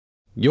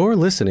You're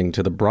listening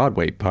to the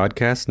Broadway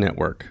Podcast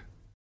Network.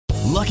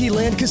 Lucky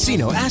Land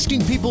Casino,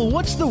 asking people,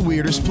 what's the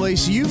weirdest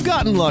place you've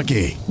gotten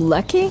lucky?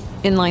 Lucky?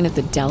 In line at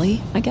the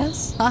deli, I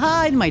guess?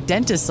 Aha, in my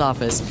dentist's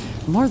office.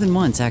 More than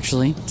once,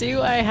 actually.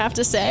 Do I have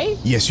to say?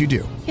 Yes, you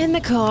do. In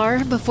the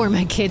car before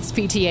my kids'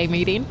 PTA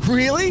meeting.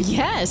 Really?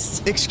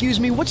 Yes.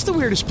 Excuse me, what's the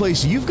weirdest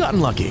place you've gotten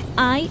lucky?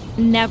 I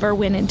never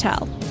win and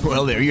tell.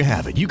 Well, there you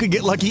have it. You can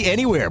get lucky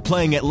anywhere,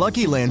 playing at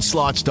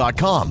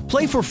LuckyLandSlots.com.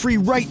 Play for free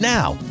right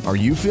now. Are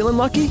you feeling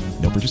lucky?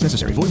 No purchase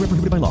necessary. Void where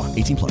prohibited by law.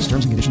 18+.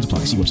 Terms and conditions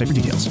apply. See website for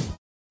details.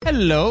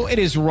 Hello, it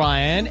is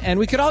Ryan, and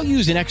we could all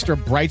use an extra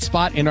bright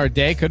spot in our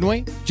day, couldn't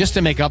we? Just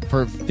to make up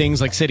for things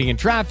like sitting in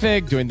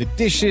traffic, doing the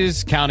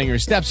dishes, counting your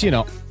steps, you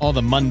know, all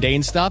the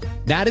mundane stuff.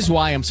 That is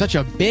why I'm such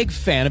a big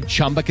fan of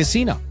Chumba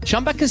Casino.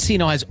 Chumba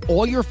Casino has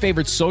all your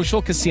favorite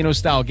social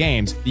casino-style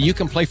games that you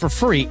can play for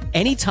free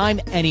anytime,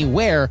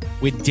 anywhere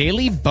with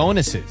daily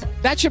bonuses.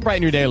 That should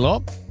brighten your day a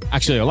little.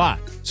 Actually, a lot.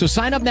 So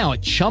sign up now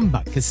at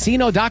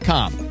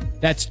ChumbaCasino.com.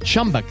 That's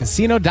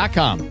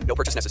ChumbaCasino.com. No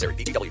purchase necessary.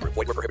 VGW Group.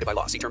 Void where prohibited by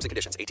law. See terms and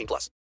conditions.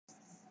 18+.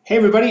 Hey,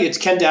 everybody. It's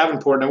Ken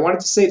Davenport, and I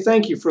wanted to say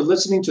thank you for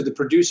listening to the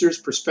Producer's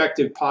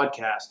Perspective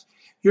podcast.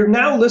 You're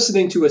now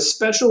listening to a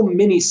special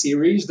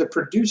mini-series, the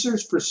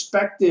Producer's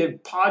Perspective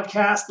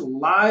podcast,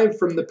 live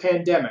from the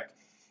pandemic.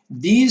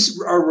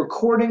 These are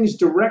recordings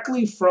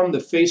directly from the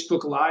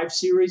Facebook Live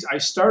series I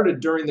started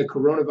during the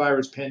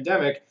coronavirus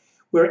pandemic,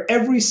 where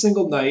every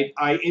single night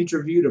I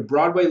interviewed a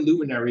Broadway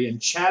luminary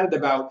and chatted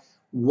about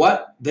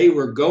what they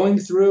were going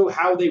through,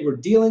 how they were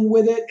dealing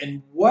with it,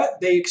 and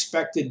what they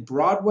expected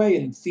Broadway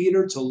and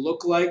theater to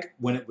look like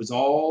when it was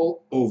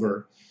all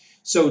over.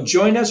 So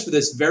join us for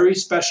this very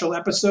special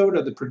episode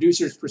of the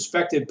Producer's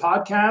Perspective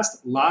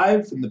podcast,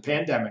 live from the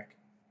pandemic.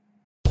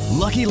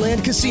 Lucky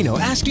Land Casino,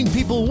 asking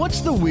people,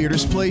 what's the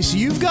weirdest place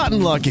you've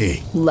gotten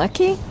lucky?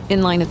 Lucky?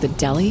 In line at the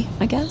deli,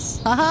 I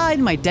guess? Aha,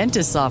 in my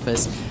dentist's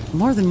office.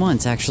 More than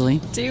once,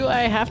 actually. Do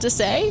I have to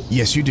say?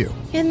 Yes, you do.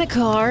 In the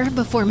car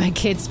before my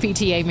kids'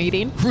 PTA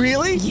meeting.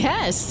 Really?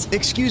 Yes.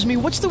 Excuse me,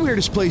 what's the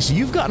weirdest place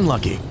you've gotten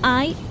lucky?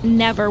 I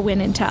never win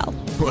and tell.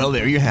 Well,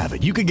 there you have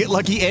it. You can get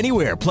lucky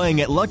anywhere,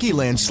 playing at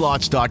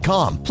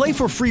LuckyLandSlots.com. Play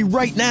for free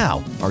right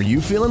now. Are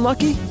you feeling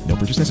lucky? No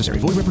purchase necessary.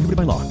 Void where prohibited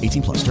by law.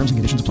 18+. Terms and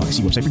conditions apply.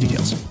 See website for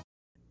details.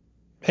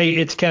 Hey,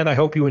 it's Ken. I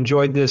hope you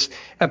enjoyed this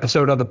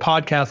episode of the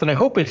podcast, and I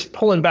hope it's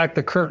pulling back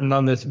the curtain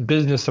on this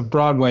business of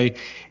Broadway.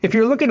 If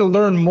you're looking to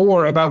learn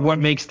more about what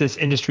makes this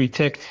industry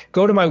tick,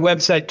 go to my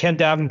website,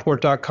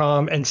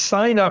 kendavenport.com, and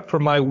sign up for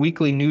my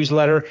weekly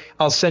newsletter.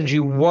 I'll send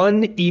you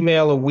one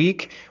email a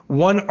week,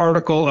 one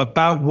article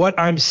about what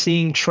I'm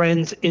seeing,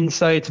 trends,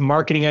 insights,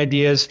 marketing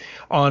ideas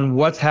on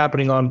what's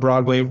happening on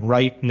Broadway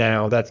right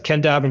now. That's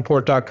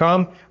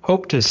kendavenport.com.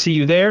 Hope to see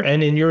you there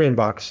and in your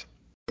inbox.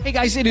 Hey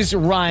guys, it is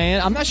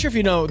Ryan. I'm not sure if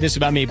you know this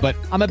about me, but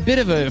I'm a bit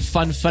of a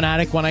fun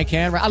fanatic when I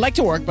can. I like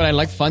to work, but I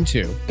like fun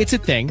too. It's a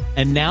thing.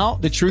 And now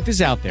the truth is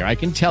out there. I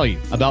can tell you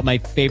about my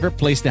favorite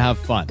place to have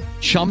fun.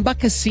 Chumba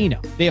Casino.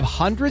 They have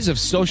hundreds of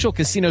social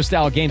casino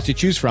style games to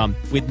choose from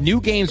with new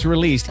games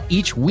released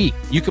each week.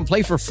 You can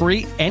play for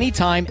free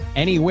anytime,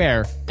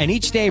 anywhere. And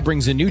each day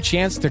brings a new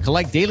chance to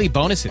collect daily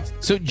bonuses.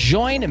 So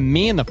join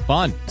me in the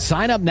fun.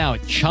 Sign up now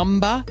at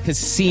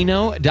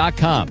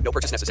ChumbaCasino.com. No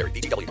purchase necessary.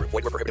 VGW Group.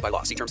 Void where prohibited by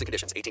law. See terms and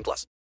conditions.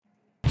 18+.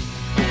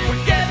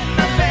 We're getting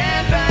the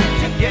band back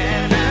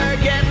together.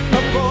 Getting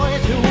the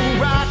boys who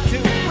rock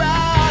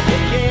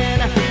again.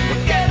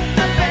 We're getting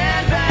the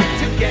band back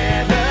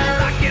together.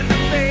 Rocking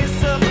the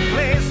face of a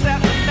place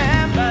that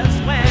remembers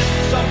when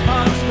some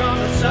punks from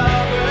the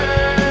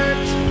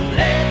suburbs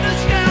laid the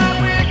sky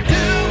with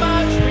too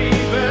much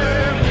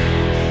reverb.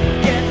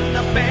 Getting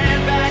the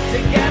band back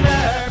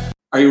together.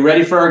 Are you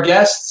ready for our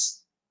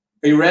guests?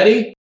 Are you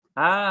ready?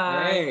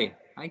 Hi. Hey.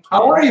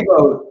 How are you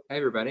both? Hey,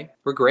 everybody.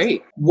 We're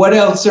great. What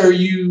else are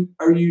you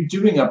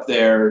doing up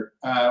there?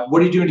 What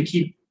are you doing to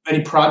keep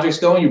any projects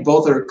going? You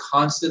both are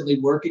constantly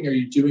working. Are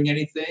you doing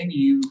anything?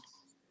 You're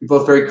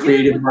both very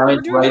creative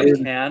minds,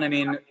 writers. I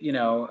mean, you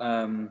know,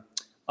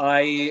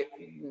 I'm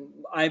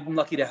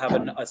lucky to have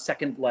a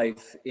second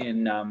life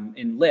in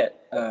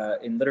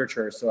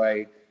literature. So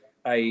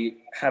I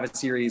have a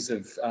series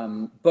of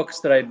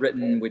books that I'd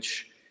written,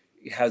 which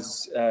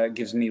gives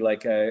me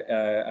like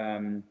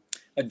a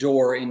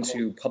door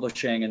into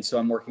publishing, and so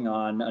I'm working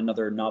on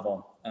another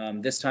novel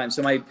this time.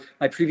 So my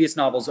previous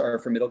novels are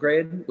for middle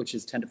grade, which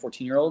is 10 to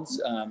 14-year-olds,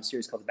 a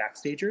series called The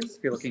Backstagers.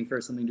 If you're looking for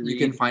something to read, you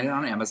can find it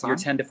on Amazon. You're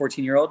 10 to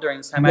 14-year-old during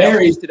this time. I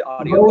also did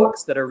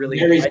audiobooks that are really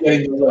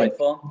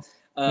delightful.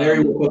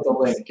 Mary will put the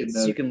link in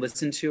so you can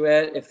listen to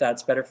it if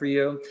that's better for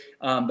you.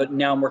 But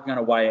now I'm working on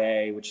a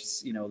YA, which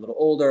is a little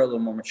older, a little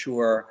more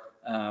mature.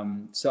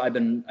 So I've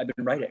been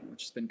writing,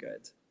 which has been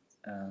good.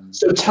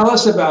 So tell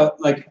us about,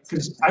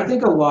 because I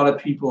think a lot of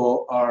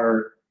people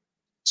are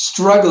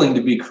struggling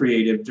to be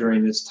creative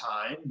during this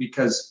time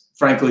because,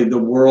 frankly, the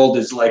world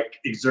is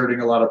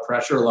exerting a lot of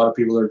pressure. A lot of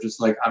people are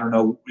just I don't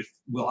know if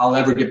I'll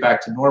ever get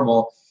back to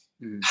normal.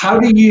 How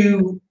do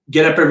you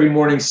get up every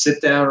morning, sit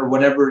down, or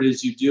whatever it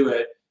is you do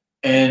it,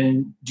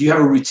 And do you have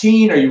a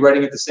routine? Are you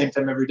writing at the same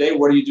time every day?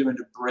 What are you doing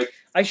to break?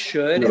 I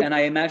should, and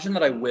I imagine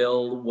that I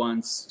will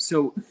once.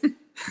 So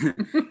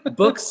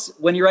books,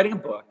 when you're writing a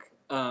book,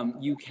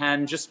 you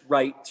can just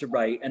write to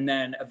write, and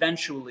then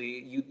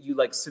eventually you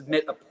like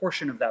submit a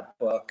portion of that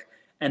book,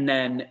 and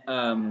then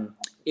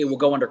it will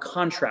go under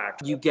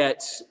contract. You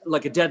get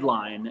like a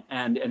deadline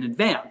and an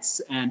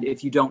advance, and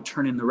if you don't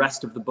turn in the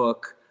rest of the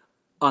book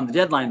on the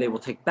deadline, they will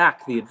take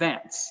back the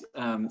advance.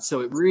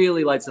 So it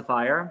really lights a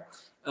fire.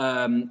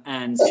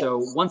 And so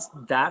once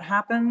that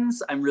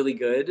happens, I'm really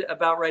good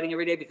about writing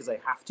every day because I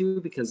have to,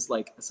 because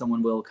like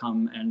someone will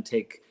come and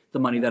take the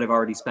money that I've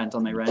already spent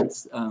on my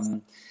rent.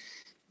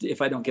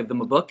 If I don't give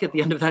them a book at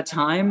the end of that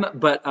time,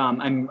 but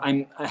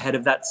I'm ahead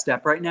of that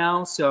step right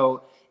now.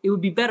 So it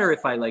would be better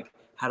if I like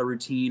had a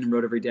routine and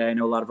wrote every day. I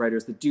know a lot of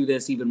writers that do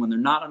this even when they're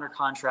not under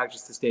contract,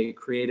 just to stay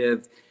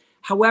creative.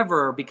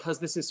 However, because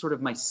this is sort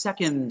of my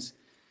second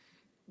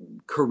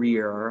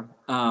career,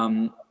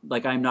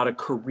 like I'm not a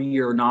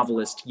career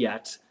novelist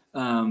yet.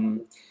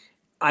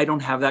 I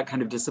don't have that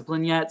kind of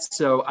discipline yet.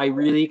 So I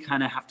really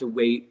kind of have to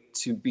wait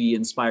to be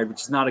inspired,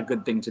 which is not a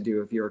good thing to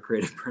do if you're a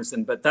creative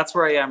person, but that's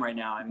where I am right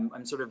now.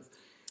 I'm sort of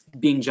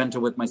being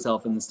gentle with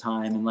myself in this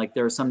time. And like,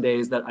 there are some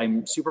days that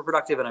I'm super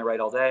productive and I write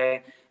all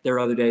day. There are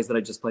other days that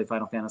I just play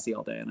Final Fantasy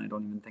all day and I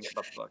don't even think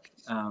about the book.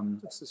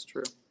 This is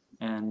true.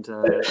 And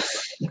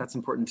that's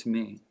important to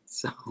me.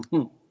 So.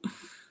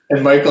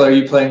 And Michael, are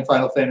you playing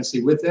Final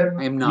Fantasy with him?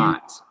 I am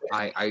not.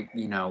 I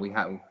we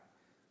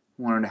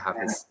wanted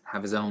to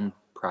have his own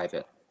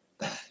private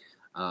thing.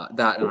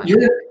 That and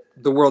I'm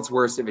the world's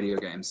worst at video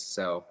games.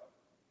 So,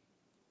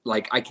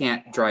 like, I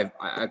can't drive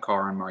a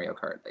car on Mario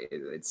Kart.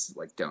 It's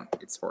like,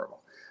 it's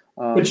horrible.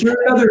 But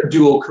you're another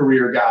dual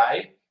career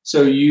guy.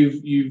 So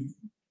you've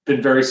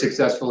been very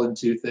successful in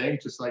two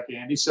things, just like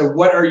Andy. So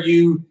what are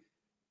you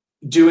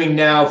doing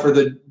now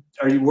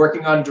are you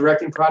working on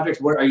directing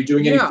projects? What are you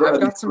doing? Yeah, I've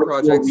got some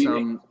projects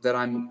that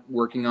I'm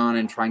working on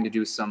and trying to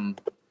do some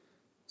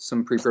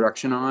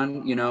pre-production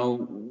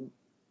on.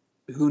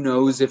 Who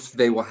knows if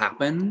they will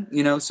happen?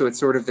 So it's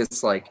sort of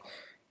this like,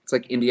 it's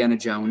like Indiana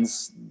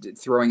Jones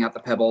throwing out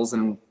the pebbles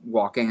and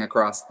walking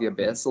across the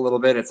abyss a little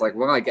bit. It's like,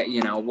 well, I get,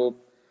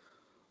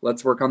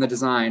 let's work on the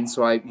design.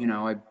 So I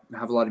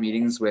have a lot of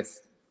meetings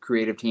with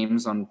creative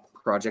teams on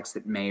projects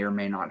that may or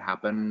may not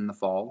happen in the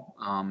fall.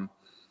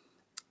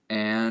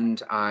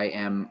 And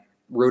I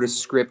wrote a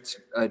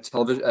script, a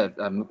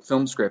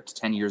film script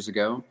 10 years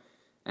ago,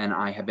 and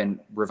I have been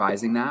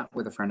revising that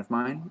with a friend of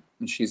mine,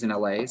 and she's in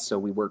LA, so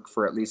we work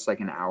for at least like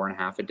an hour and a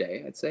half a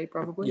day, I'd say,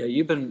 probably. Yeah,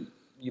 you've been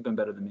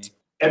better than me.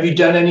 Have you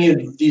done any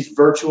of these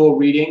virtual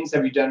readings?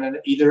 Have you done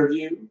either of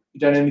you? You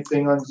done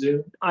anything on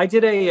Zoom? I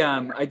did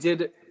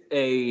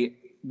a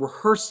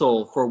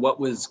rehearsal for what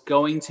was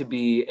going to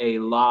be a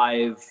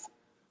live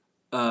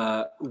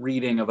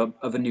reading of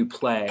a new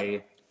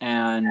play,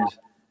 and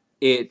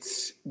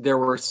there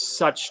were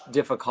such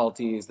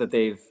difficulties that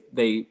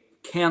they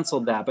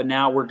canceled that, but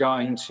now I've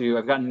gotten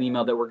an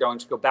email that we're going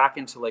to go back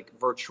into like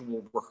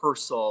virtual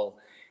rehearsal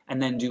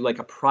and then do like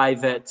a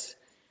private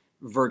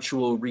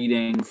virtual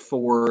reading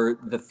for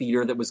the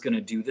theater that was going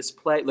to do this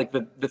play. Like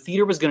the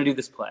theater was going to do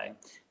this play,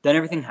 then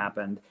everything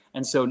happened.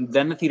 And so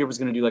then the theater was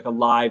going to do like a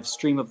live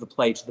stream of the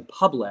play to the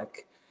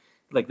public,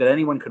 like that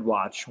anyone could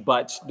watch,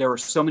 but there were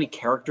so many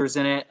characters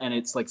in it and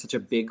it's like such a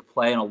big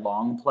play and a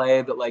long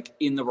play that like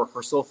in the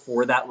rehearsal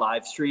for that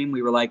live stream,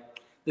 we were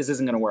like, this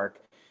isn't going to work.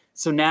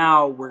 So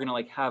now we're going to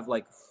like have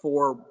like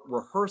 4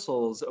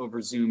 rehearsals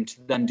over Zoom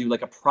to then do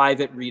like a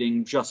private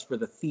reading just for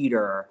the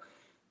theater,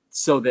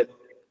 so that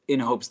in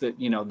hopes that,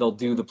 they'll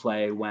do the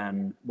play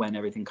when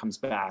everything comes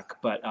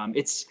back. But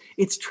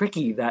it's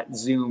tricky, that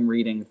Zoom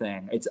reading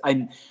thing.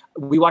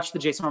 We watched the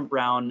Jason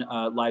Brown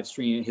live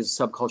stream, his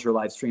Subculture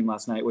live stream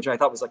last night, which I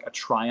thought was like a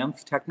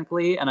triumph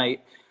technically. And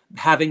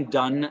having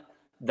done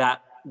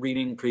that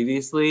reading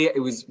previously, it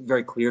was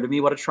very clear to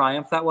me what a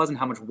triumph that was and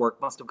how much work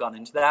must have gone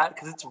into that,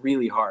 because it's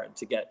really hard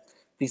to get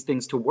these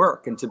things to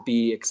work and to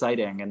be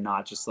exciting and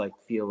not just like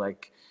feel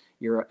like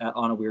you're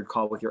on a weird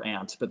call with your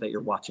aunt, but that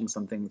you're watching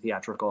something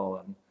theatrical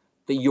and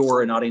that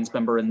you're an audience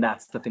member and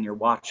that's the thing you're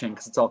watching,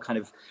 because it's all kind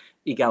of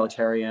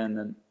egalitarian.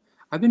 And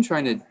I've been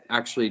trying to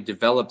actually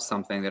develop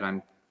something that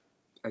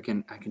I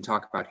can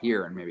talk about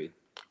here and maybe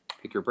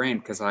pick your brain,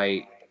 because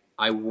I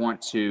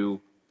want to,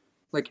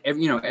 like,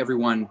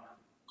 everyone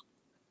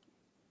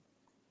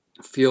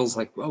feels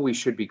like, oh, we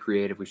should be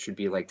creative, we should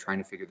be like trying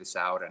to figure this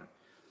out,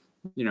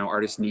 and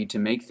artists need to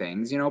make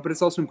things, but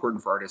it's also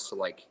important for artists to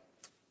like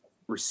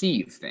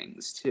receive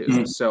things too.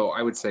 Mm-hmm. So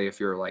I would say if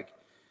you're like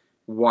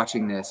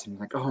watching this and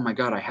like, oh my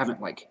god, I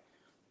haven't like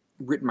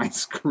written my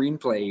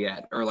screenplay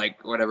yet, or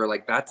like whatever,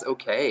 like that's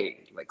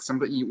okay. Like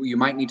somebody, you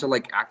might need to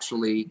like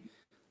actually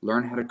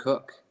learn how to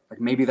cook. Like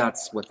maybe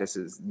that's what this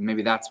is.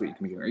 Maybe that's what you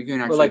can be doing. Or you can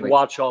actually like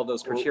watch all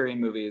those Criterion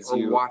movies.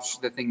 Or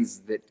watch the things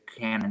that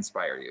can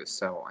inspire you.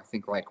 So I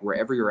think like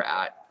wherever you're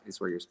at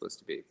is where you're supposed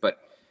to be. But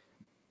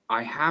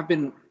I have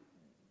been,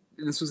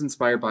 this was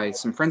inspired by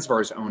some friends of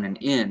ours own an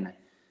inn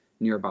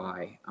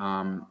nearby.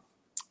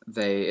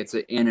 It's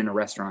an inn and a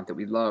restaurant that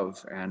we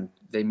love, and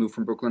they moved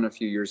from Brooklyn a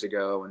few years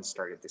ago and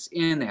started this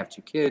inn. They have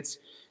 2 kids,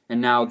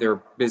 and now their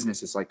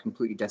business is like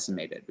completely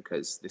decimated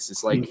because this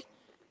is like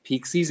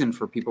peak season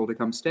for people to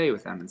come stay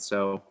with them. And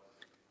so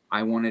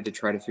I wanted to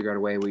try to figure out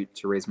a way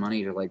to raise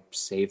money to like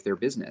save their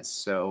business.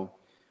 So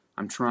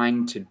I'm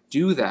trying to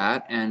do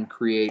that and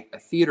create a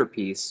theater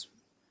piece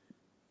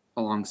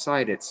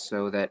alongside it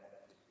so that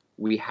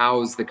we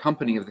house the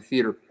company of the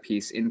theater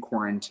piece in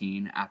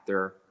quarantine at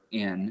their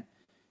inn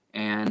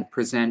and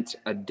present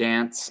a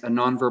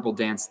nonverbal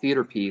dance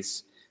theater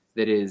piece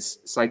that is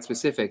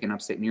site-specific in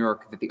upstate New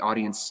York that the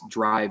audience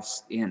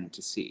drives in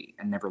to see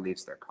and never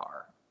leaves their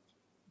car.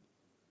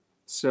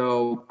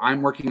 So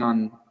I'm working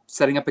on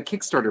setting up a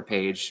Kickstarter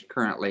page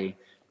currently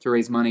to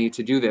raise money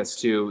to do this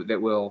that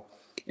will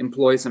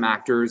employ some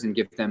actors and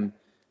give them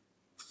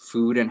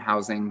food and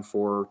housing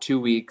for 2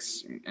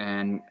 weeks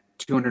and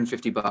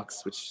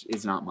 $250, which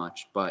is not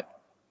much, but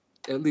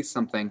at least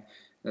something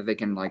that they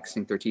can like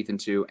sink their teeth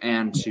into,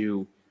 and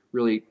to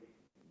really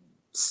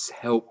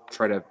help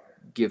try to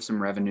give some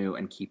revenue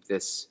and keep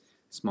this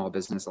small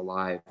business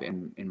alive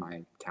in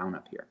my town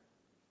up here.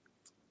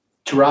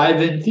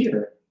 Drive-in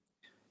theater.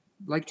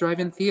 Like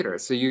drive-in theater.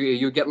 So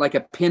you get like a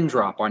pin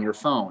drop on your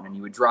phone, and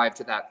you would drive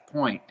to that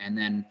point and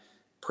then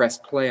press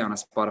play on a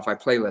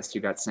Spotify playlist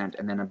you got sent,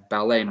 and then a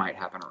ballet might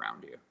happen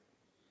around your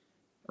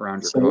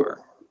car.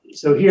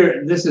 So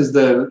here, this is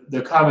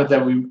the comment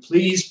that we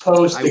please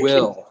post. I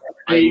will.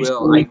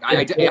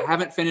 I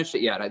haven't finished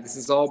it yet. This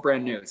is all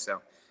brand new, so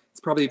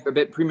it's probably a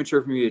bit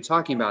premature for me to be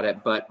talking about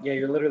it. But yeah,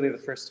 you're literally the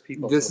first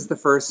people. This is the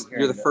first.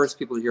 You're the first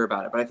people to hear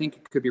about it. But I think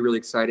it could be really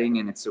exciting,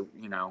 and it's a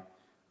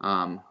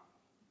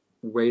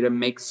way to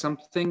make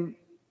something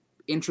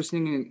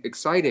interesting and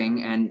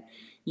exciting. And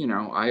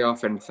I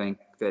often think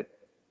that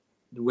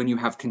when you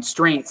have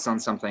constraints on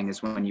something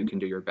is when you can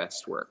do your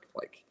best work.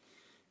 Like,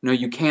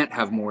 you can't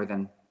have more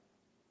than,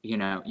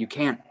 you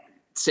can't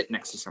sit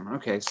next to someone.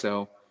 Okay,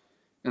 so.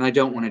 And I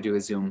don't want to do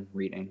a Zoom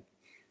reading.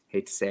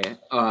 Hate to say it.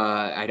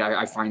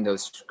 I find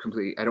those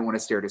completely. I don't want to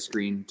stare at a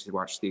screen to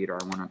watch theater.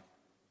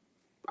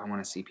 I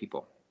want to see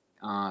people.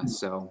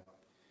 So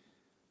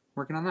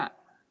working on that.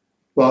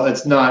 Well,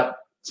 it's not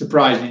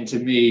surprising to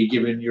me,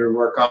 given your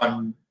work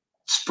on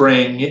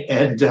Spring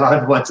and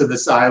on Once on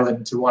This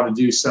Island, to want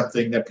to do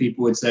something that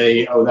people would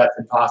say, "Oh, that's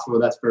impossible.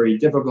 That's very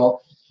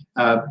difficult."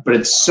 But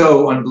it's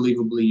so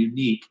unbelievably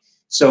unique.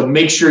 So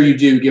make sure you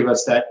do give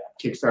us that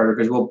Kickstarter,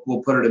 because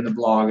we'll put it in the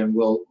blog and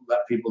we'll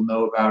let people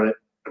know about it,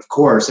 of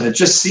course. And it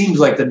just seems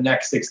like the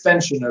next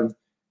extension of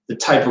the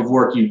type of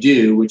work you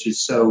do, which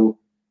is so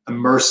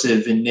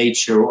immersive in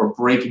nature, or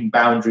breaking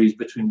boundaries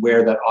between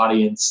where that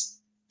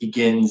audience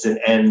begins and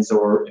ends,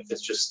 or if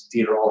it's just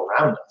theater all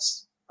around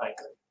us,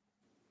 frankly.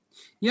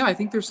 Yeah, I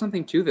think there's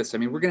something to this. I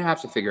mean, we're going to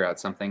have to figure out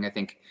something. I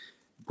think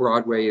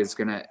Broadway is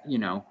going to,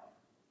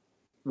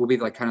 will be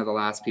like kind of the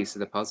last piece of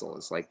the puzzle,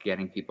 is like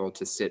getting people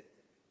to sit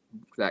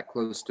that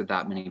close to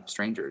that many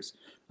strangers.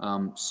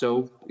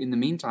 So in the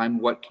meantime,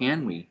 what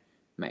can we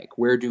make?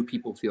 Where do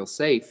people feel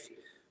safe?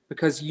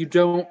 Because you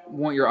don't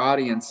want your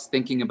audience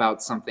thinking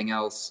about something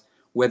else,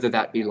 whether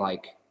that be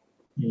like,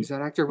 is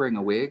that actor wearing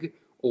a wig?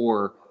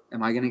 Or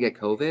am I going to get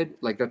COVID?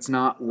 Like, that's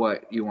not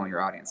what you want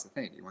your audience to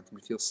think. You want them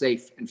to feel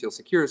safe and feel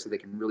secure so they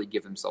can really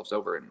give themselves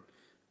over and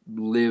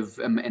live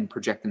and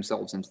project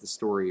themselves into the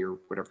story or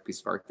whatever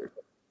piece of art they're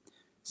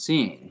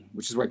seeing,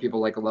 which is why people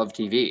love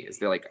TV, is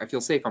they're like, I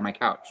feel safe on my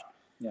couch.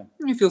 Yeah.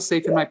 I feel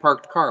safe in my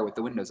parked car with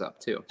the windows up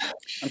too.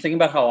 I'm thinking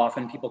about how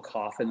often people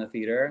cough in the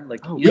theater. Like,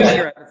 you're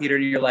at the theater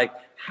and you're like,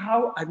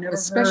 how? I've never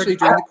especially heard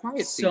during the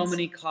quiet so scenes.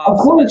 Many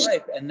coughs in my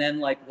life. And then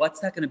what's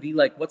that going to be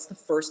like? What's the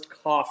first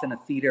cough in a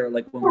theater?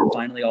 Like when we're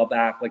finally all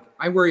back? Like,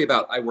 I worry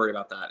about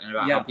that and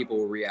about how people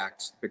will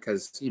react,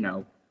 because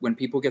when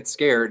people get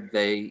scared,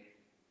 they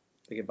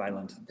get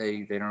violent.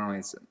 They don't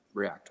always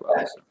react well.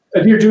 So.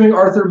 If you're doing an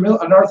Arthur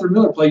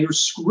Miller play, you're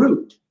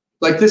screwed.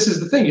 Like, this is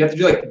the thing. You have to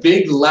do like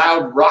big,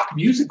 loud rock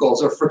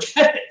musicals, or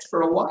forget it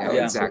for a while.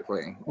 Yeah,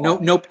 exactly.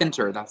 No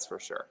Pinter, that's for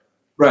sure.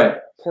 Right.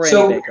 Poor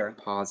so, Andy Baker.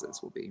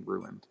 Pauses will be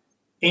ruined.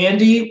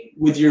 Andy,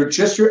 with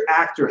just your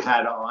actor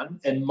hat on,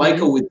 and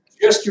Michael with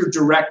just your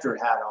director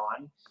hat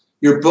on,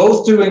 you're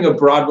both doing a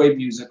Broadway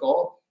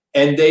musical,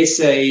 and they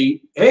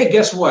say, hey,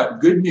 guess what?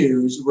 Good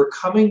news. We're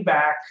coming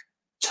back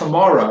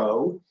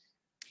tomorrow.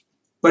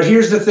 But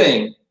here's the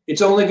thing.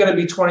 It's only going to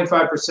be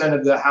 25%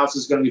 of the house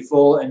is going to be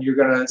full, and you're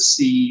going to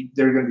see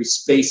there are going to be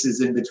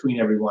spaces in between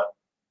everyone.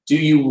 Do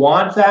you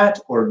want that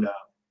or no?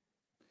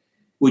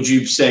 Would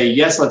you say,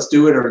 yes, let's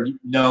do it, or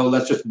no,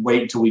 let's just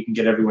wait until we can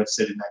get everyone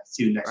seated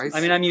next? I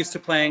mean, I'm used to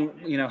playing,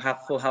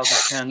 half full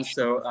houses, Ken.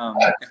 So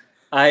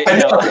I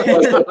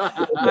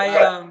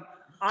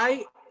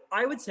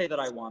would say that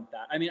I want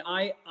that. I mean,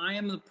 I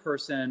am the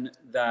person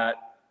that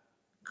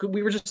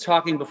we were just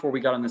talking before we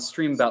got on this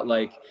stream about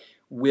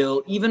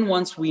even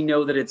once we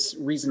know that it's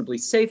reasonably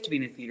safe to be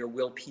in a theater,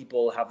 will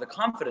people have the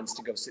confidence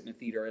to go sit in a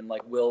theater? And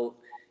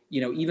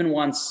even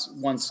once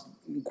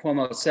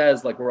Cuomo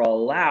says we're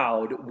all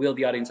allowed, will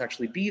the audience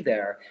actually be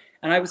there?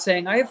 And I was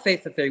saying, I have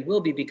faith that they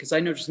will be, because I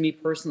know just me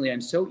personally,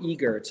 I'm so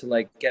eager to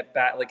like get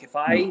back. Like if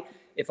I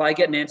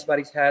get an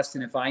antibody test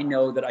and if I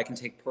know that I can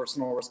take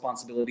personal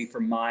responsibility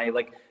for my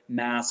like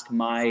mask,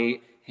 my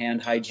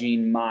hand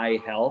hygiene, my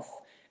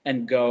health,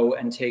 and go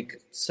and take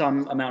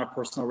some amount of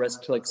personal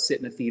risk to like sit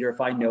in a theater,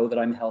 if I know that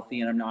I'm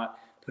healthy and I'm not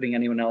putting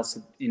anyone else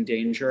in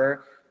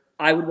danger,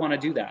 I would want to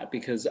do that,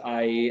 because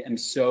I am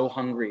so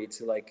hungry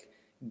to like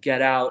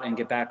get out and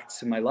get back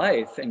to my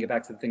life and get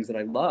back to the things that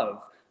I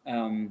love.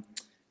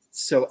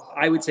 So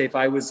I would say if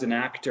I was an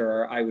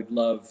actor, I would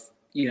love,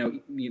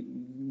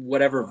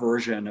 whatever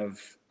version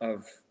of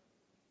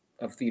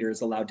theater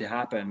is allowed to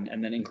happen,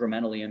 and then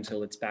incrementally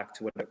until it's back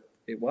to what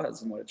it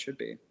was and what it should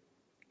be,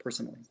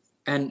 personally.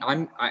 And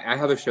I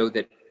have a show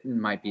that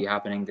might be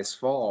happening this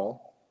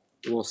fall.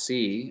 We'll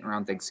see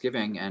around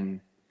Thanksgiving.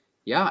 And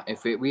yeah,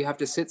 if we have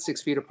to sit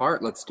 6 feet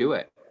apart, let's do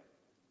it.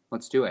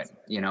 Let's do it.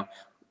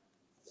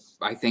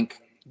 I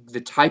think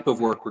the type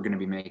of work we're going to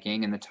be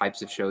making and the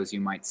types of shows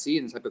you might see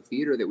and the type of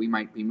theater that we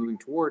might be moving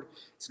toward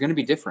is going to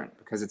be different,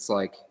 because it's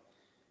like,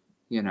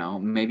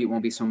 maybe it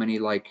won't be so many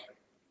like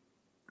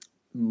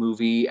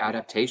movie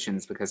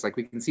adaptations, because like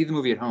we can see the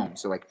movie at home.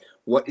 So like,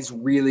 what is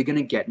really going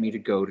to get me to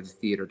go to the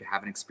theater to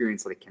have an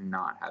experience that I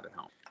cannot have at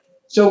home?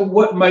 So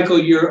Michael,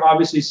 you're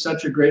obviously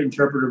such a great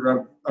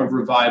interpreter of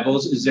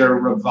revivals. Is there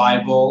a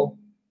revival,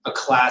 a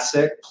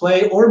classic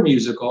play or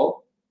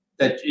musical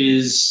that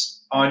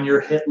is on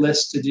your hit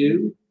list to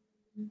do?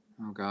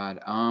 Oh God.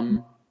 I've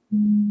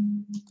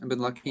been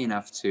lucky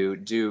enough to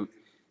do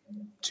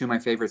two of my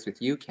favorites with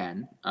you,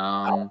 Ken.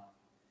 I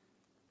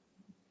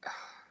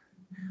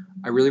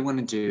really want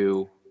to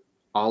do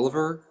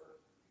Oliver,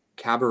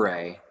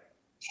 Cabaret.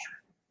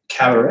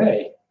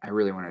 Cabaret? I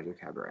really want to do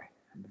Cabaret.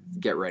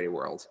 Get Ready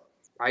World.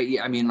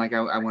 I mean, like,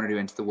 I want to do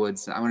Into the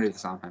Woods. I want to do the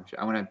Sondheim show.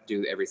 I want to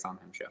do every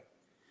Sondheim show.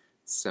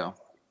 So,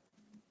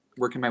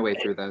 working my way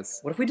through those.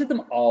 What if we did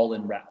them all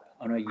in rep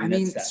on a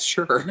unit set?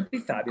 Sure. Wouldn't it be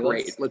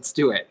fabulous? Great. Let's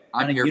do it.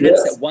 On a here unit for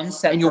set, this. one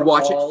set, and you'll for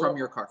watch it all from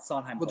your car.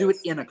 Sondheim We'll do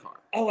it plays. in a car.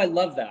 Oh, I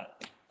love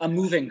that. A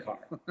moving car.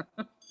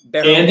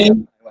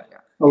 Andy,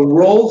 a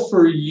role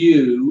for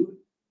you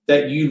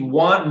that you'd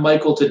want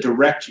Michael to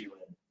direct you in?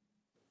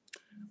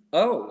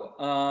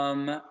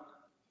 Oh,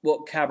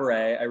 well,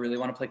 Cabaret. I really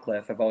want to play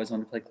Cliff. I've always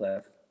wanted to play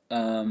Cliff.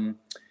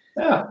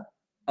 Yeah.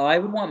 I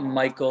would want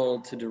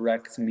Michael to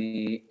direct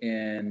me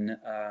in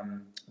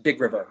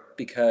Big River,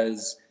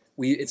 because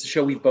it's a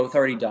show we've both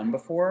already done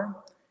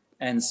before.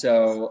 And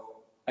so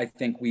I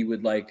think we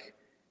would like,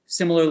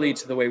 similarly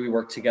to the way we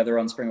worked together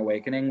on Spring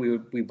Awakening,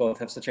 we both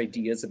have such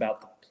ideas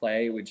about the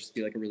play. It would just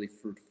be like a really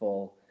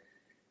fruitful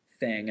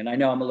thing. And I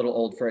know I'm a little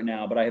old for it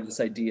now, but I have this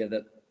idea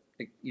that,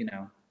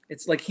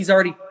 it's like he's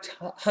already,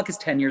 Huck is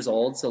 10 years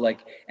old. So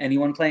like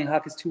anyone playing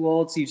Huck is too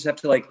old. So you just have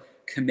to like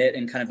commit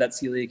in kind of that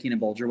Celia Keenan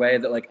Bolger way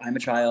that like I'm a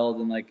child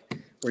and like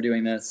we're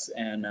doing this.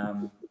 And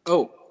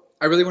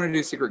I really want to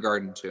do Secret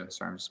Garden too.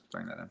 Sorry, I'm just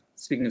throwing that in.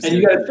 Speaking of, and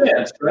you got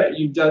advanced, right?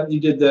 You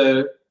did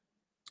the.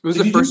 It was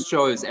the first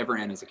show I was ever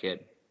in as a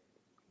kid.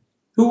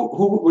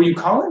 Who were you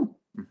calling?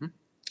 Mm-hmm.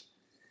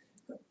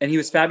 And he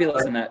was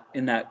fabulous in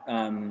that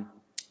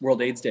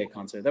World AIDS Day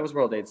concert. That was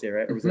World AIDS Day,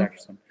 right? Or was it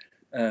Actors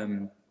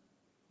One?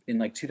 In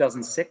like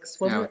 2006,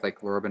 was it? With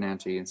like Laura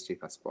Benanti and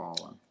Steve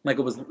Pasquale.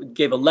 Michael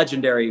gave a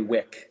legendary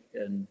wick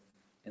in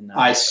that.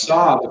 I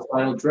saw the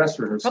final dress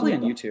rehearsal. Probably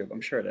on YouTube.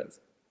 I'm sure it is.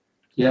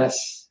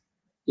 Yes.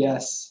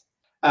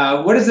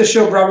 What does the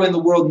show Broadway in the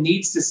World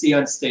needs to see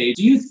on stage?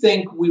 Do you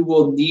think we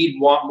will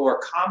want more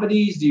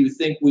comedies? Do you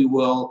think we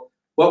will?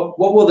 What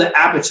will the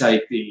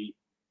appetite be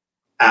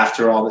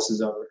after all this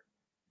is over?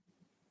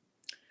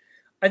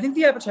 I think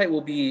the appetite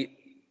will be,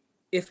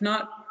 if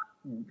not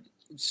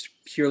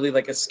purely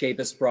like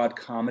escapist broad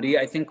comedy,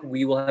 I think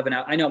we will have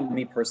I know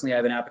me personally, I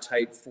have an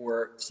appetite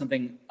for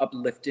something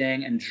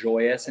uplifting and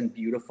joyous and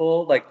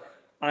beautiful. Like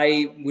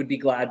I would be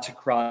glad to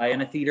cry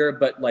in a theater,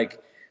 but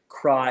like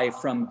cry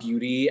from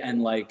beauty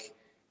and like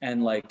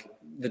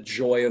the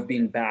joy of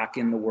being back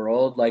in the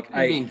world. Like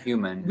being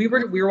human. We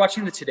were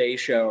watching the Today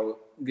Show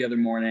the other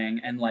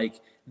morning, and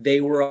like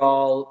they were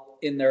all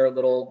in their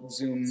little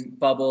Zoom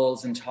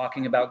bubbles and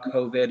talking about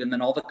COVID, and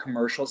then all the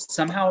commercials.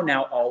 Somehow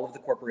now all of the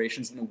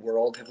corporations in the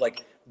world have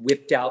like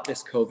whipped out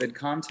this COVID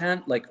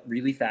content like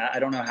really fast. I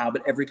don't know how,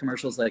 but every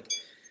commercial is like,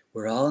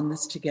 we're all in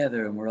this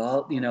together, and we're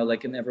all,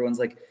 like, and everyone's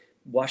like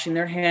washing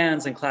their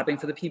hands and clapping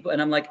for the people. And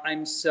I'm like, I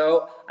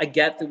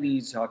get that we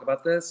need to talk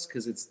about this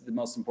because it's the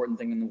most important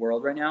thing in the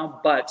world right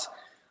now. But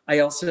I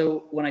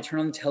also, when I turn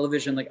on the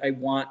television, like I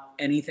want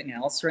anything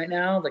else right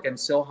now. Like I'm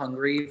so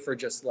hungry for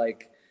just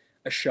like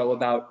a show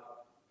about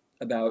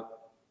the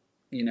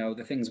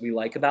things we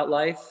like about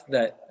life.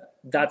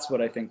 That's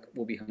what I think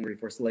we'll be hungry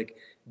for. So like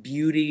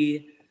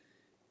beauty,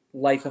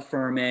 life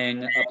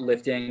affirming,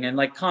 uplifting, and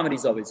like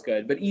comedy's always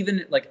good, but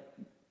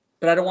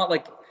I don't want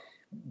like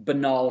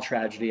banal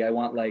tragedy. I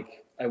want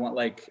like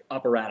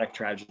operatic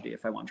tragedy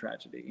if I want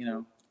tragedy,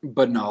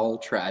 Banal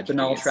tragedy.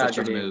 Banal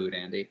tragedy. Such a mood,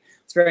 Andy.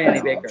 It's very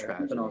Andy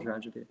Baker. Banal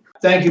tragedy.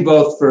 Thank you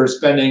both for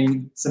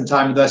spending some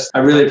time with us. I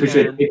really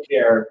appreciate it. Take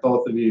care,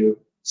 both of you.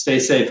 Stay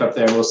safe up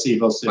there. We'll see you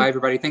both soon. Bye,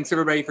 everybody. Thanks,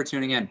 everybody, for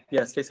tuning in.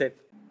 Yeah, stay safe.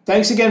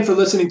 Thanks again for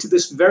listening to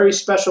this very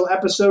special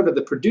episode of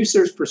the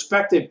Producer's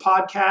Perspective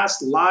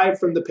podcast, live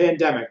from the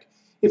pandemic.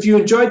 If you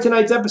enjoyed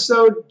tonight's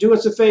episode, do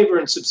us a favor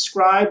and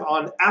subscribe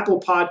on Apple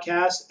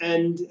Podcasts.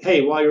 And hey,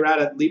 while you're at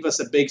it, leave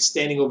us a big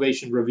standing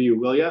ovation review,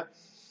 will you?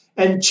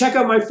 And check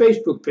out my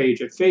Facebook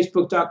page at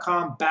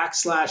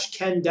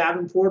facebook.com/Ken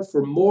Davenport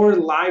for more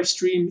live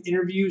stream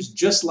interviews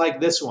just like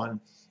this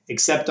one.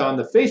 Except on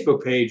the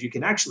Facebook page, you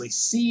can actually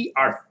see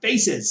our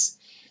faces.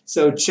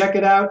 So check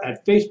it out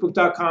at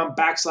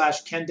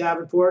facebook.com/Ken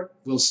Davenport.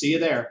 We'll see you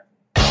there.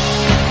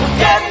 We're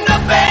getting the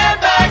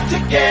band back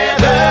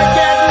together,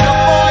 getting the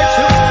boys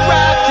who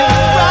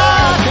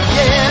rock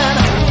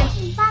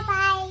again.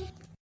 Bye-bye.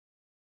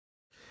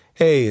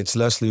 Hey, it's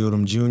Leslie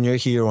Odom Jr.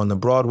 here on the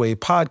Broadway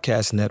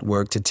Podcast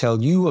Network to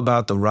tell you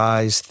about the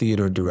Rise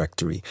Theater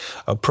Directory,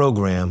 a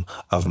program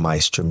of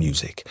Maestro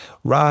Music.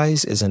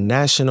 Rise is a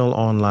national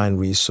online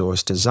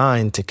resource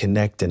designed to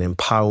connect and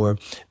empower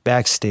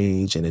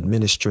backstage and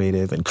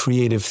administrative and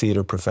creative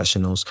theater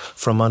professionals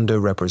from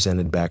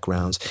underrepresented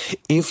backgrounds.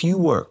 If you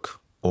work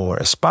or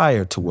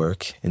aspire to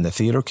work in the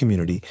theater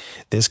community,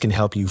 this can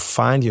help you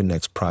find your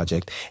next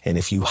project. And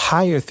if you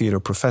hire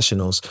theater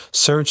professionals,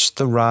 search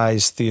the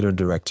Rise Theater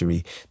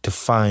Directory to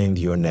find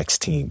your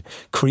next team.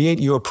 Create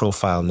your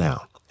profile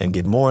now and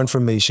get more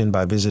information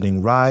by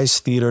visiting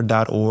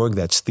risetheater.org.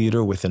 That's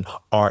theater with an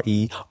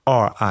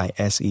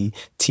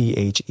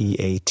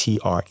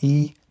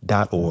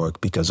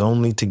RERISETHEATRE.org, because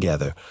only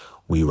together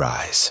we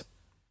rise.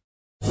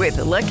 With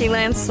the Lucky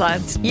Land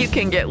Slots, you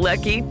can get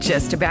lucky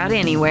just about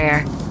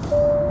anywhere.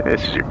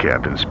 This is your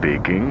captain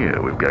speaking.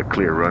 We've got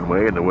clear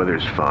runway and the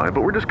weather's fine,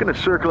 but we're just going to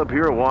circle up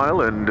here a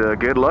while and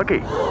get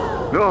lucky.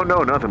 No,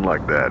 nothing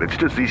like that. It's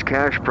just these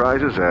cash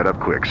prizes add up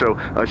quick. So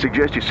I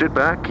suggest you sit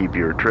back, keep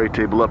your tray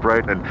table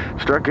upright, and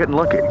start getting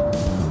lucky.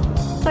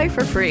 Play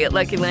for free at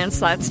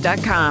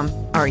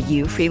LuckyLandSlots.com. Are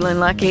you feeling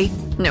lucky?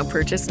 No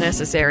purchase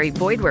necessary.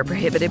 Void where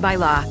prohibited by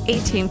law.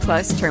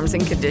 18+ terms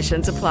and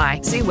conditions apply.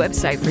 See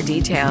website for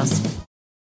details.